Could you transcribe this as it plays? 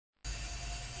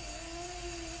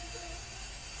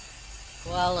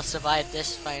Well, I survived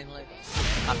this finally.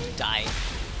 After dying.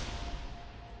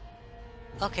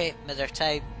 Okay, Mither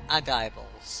time and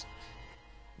eyeballs.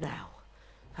 Now,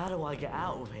 how do I get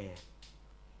out of here?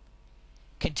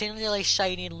 Continually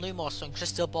shining Lumos on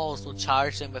crystal balls will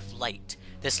charge them with light.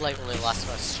 This light will only last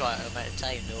for a short amount of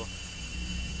time though.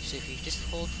 So if you just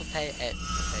hold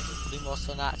Lumos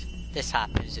on that, this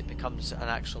happens, it becomes an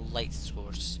actual light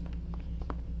source.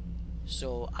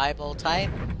 So, eyeball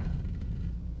time.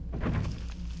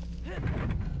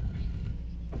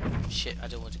 Shit, I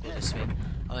don't want to go this way.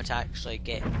 I want to actually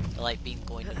get the light beam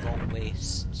going the wrong way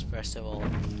first of all.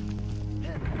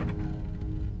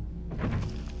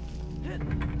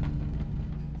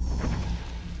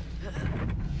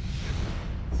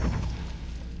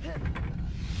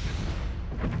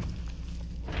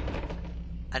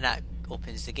 And that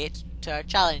opens the gate to our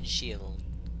challenge shield.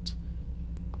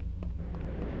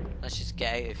 Let's just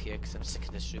get out of here because I'm sick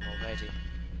of this room already.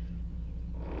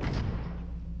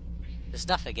 There's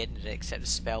nothing in it except the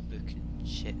spell book and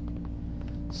shit.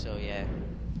 So yeah.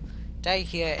 Down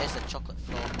here is the chocolate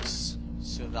frogs,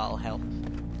 so that'll help.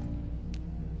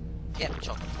 Yep,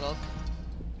 chocolate frog.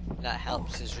 That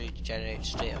helps us regenerate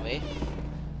straight away.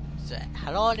 So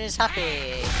Haron is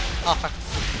happy! Oh, for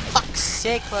fuck's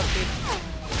sake, we're being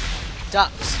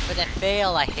ducks for the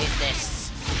fail, I hate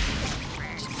this.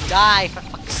 Just die for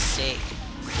fuck's sake.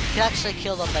 You can actually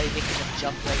kill them by making them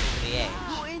jump right over the edge.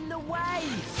 You're in the way!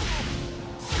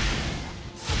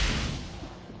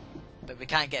 But we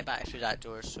can't get back through that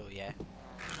door, so yeah.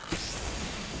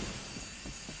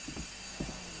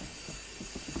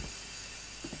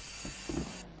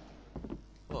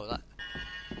 Whoa,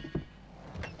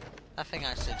 that thing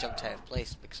actually jumped out of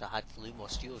place because I had the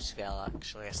Lumos Geospell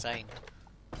actually assigned.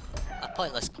 A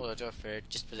pointless corridor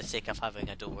just for the sake of having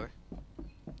a door.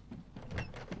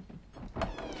 But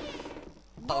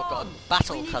we've got a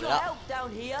battle coming up. Help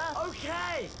down here.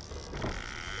 Okay.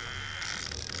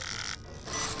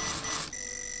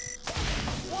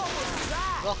 What was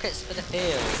that? Rockets for the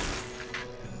field.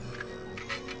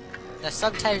 Now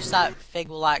sometimes that thing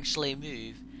will actually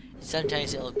move, and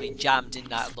sometimes it'll be jammed in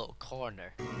that little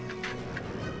corner.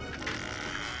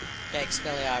 Get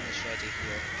Expelliarmus ready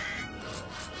here.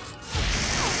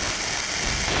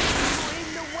 You're in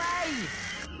the way.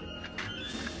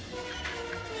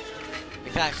 We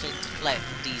can actually deflect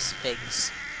these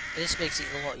things. This makes it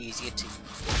a lot easier to.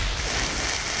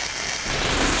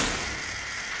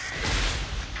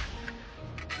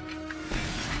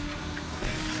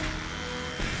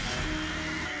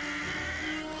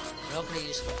 We're not going to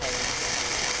use competitive.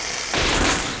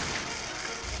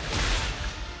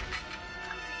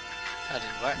 That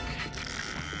didn't work.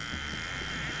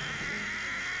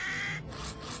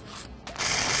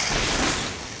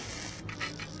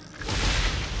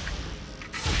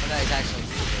 But that is actually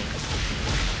moving.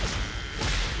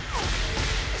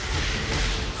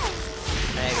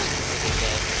 And I was moving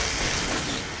again.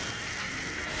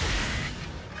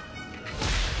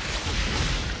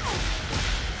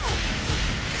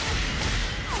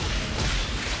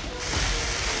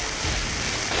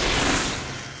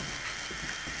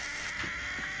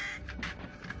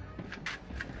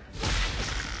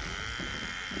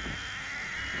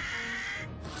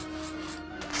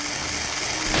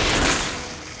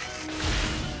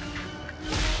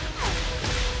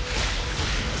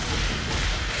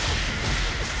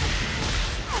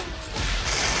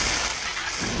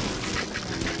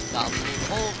 That'll move the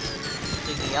whole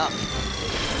thingy up.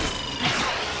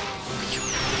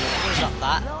 Goes up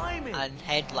that, and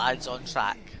head lands on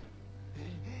track.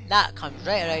 That comes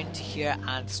right around to here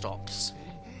and stops.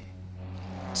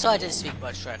 So I didn't speak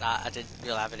much for that, I didn't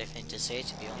really have anything to say,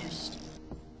 to be honest.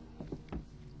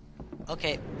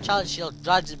 Okay, challenge shield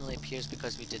randomly appears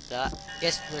because we did that.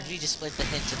 Yes, we're redisplayed the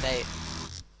hint about...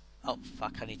 Oh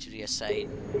fuck, I need to reassign.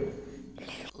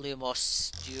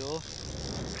 Lumos Duo.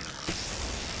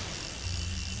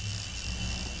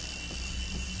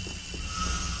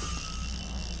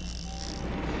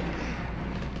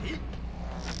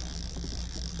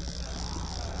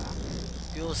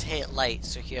 Ghouls hate light,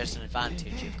 so here's an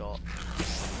advantage you've got.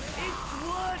 It's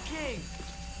working.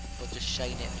 We'll just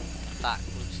shine it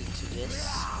backwards into this.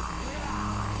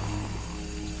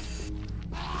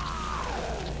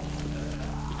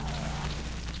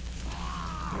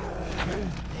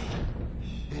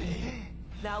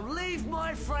 Now leave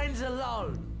my friends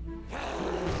alone.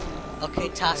 Okay,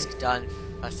 task done,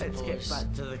 I suppose. Let's get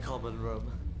back to the common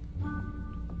room.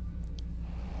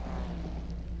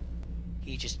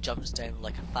 He just jumps down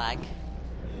like a fag.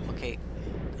 Okay,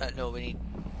 no, we need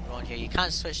on here. You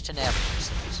can't switch to Neville for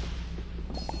some reason.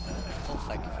 Oh,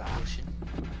 thank you for the potion.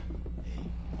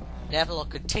 Neville will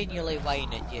continually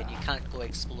whine at you and you can't go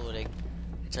exploring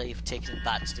until you've taken him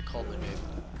back to the common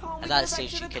room. At that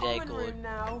stage you can go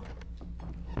now.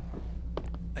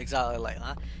 exactly like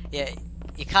that. Yeah,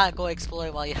 you can't go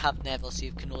exploring while you have Neville, so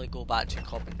you can only go back to your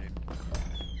common room.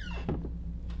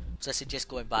 So I suggest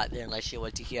going back there unless you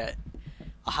want to hear it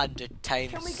 100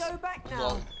 times. Can we go back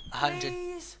now?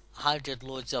 100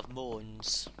 loads of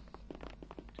moans.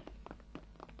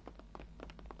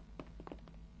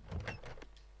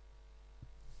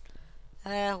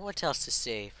 What else to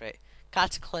say? Right,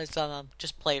 Cataclysm, I'm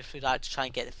just playing through that to try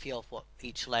and get the feel of what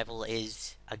each level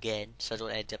is again, so I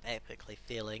don't end up epically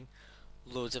failing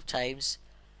loads of times.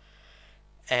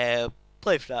 Play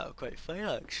through that quite fine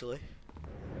actually.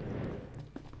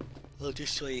 I'll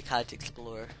just show you can't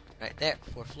explore. Right there,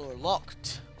 4th floor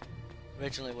locked.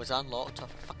 Originally was unlocked. Oh,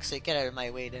 for fuck's sake, get out of my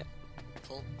way there.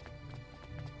 Full.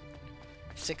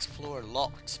 6th floor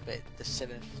locked, but the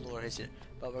 7th floor isn't.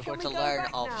 But we're going to learn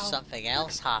of something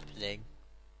else happening.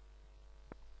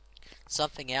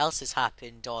 Something else has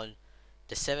happened on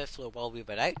the 7th floor while we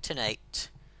were out tonight.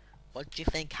 What do you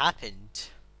think happened?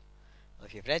 Well,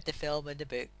 if you've read the film and the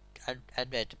book, and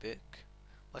read the book,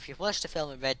 well, if you've watched the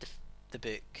film and read the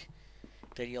book,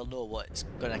 then you'll know what's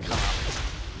gonna come up.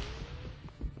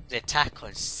 The attack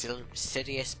on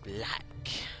Sirius Black.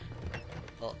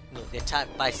 Well, no, the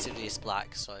attack by Sirius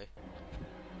Black, sorry.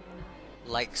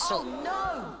 Like so. Oh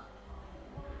no!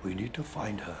 We need to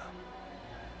find her.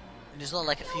 There's not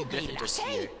like a few Gryffindors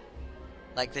here.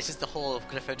 Like, this is the whole of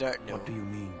Gryffindor. No. What do you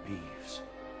mean, Beeves?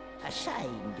 A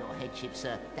shame your headship,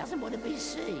 sir, doesn't want to be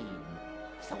seen.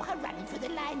 So I'm running for the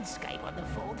landscape on the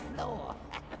 4th floor.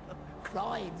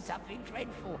 Crying something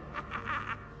dreadful.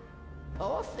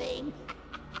 Poor thing.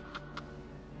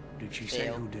 Did she say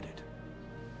who did it?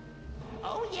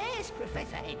 Oh yes,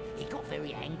 Professor Head. He got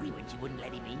very angry when she wouldn't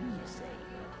let him in, you see.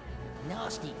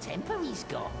 Nasty temper he's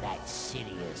got, that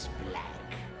Sirius Black.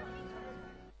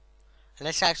 And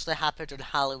this actually happened on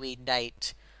Halloween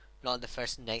night, not on the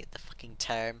first night of the fucking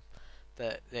term.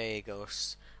 But there you go.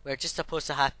 We're just supposed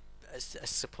to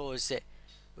suppose that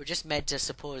we're just meant to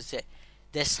suppose that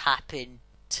this happened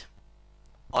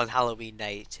on Halloween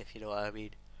night, if you know what I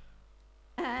mean.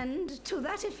 And to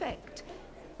that effect,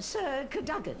 Sir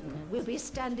Cadogan will be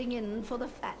standing in for the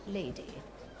fat lady.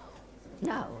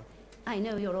 Now, I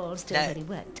know you're all still very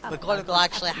worked up. McGonagall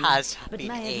actually has but been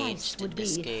my advice aged would in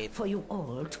this be game. for you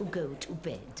all to go to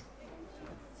bed.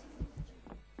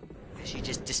 She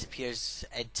just disappears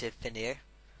into thin air.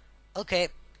 Okay,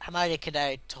 Hermione can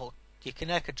now talk. You can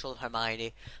now control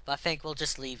Hermione, but I think we'll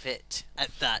just leave it at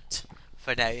that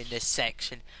for now in this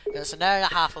section. It's an hour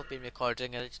and a half I've been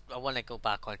recording, and I want to go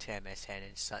back onto MSN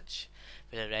and such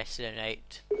for the rest of the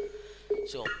night.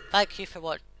 So, thank you for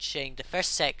watching the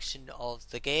first section of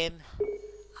the game,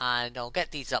 and I'll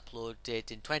get these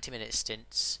uploaded in 20-minute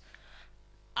stints,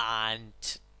 and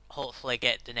hopefully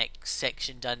get the next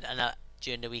section done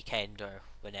during the weekend or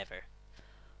whenever.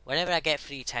 Whenever I get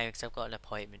free time, because I've got an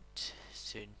appointment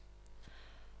soon.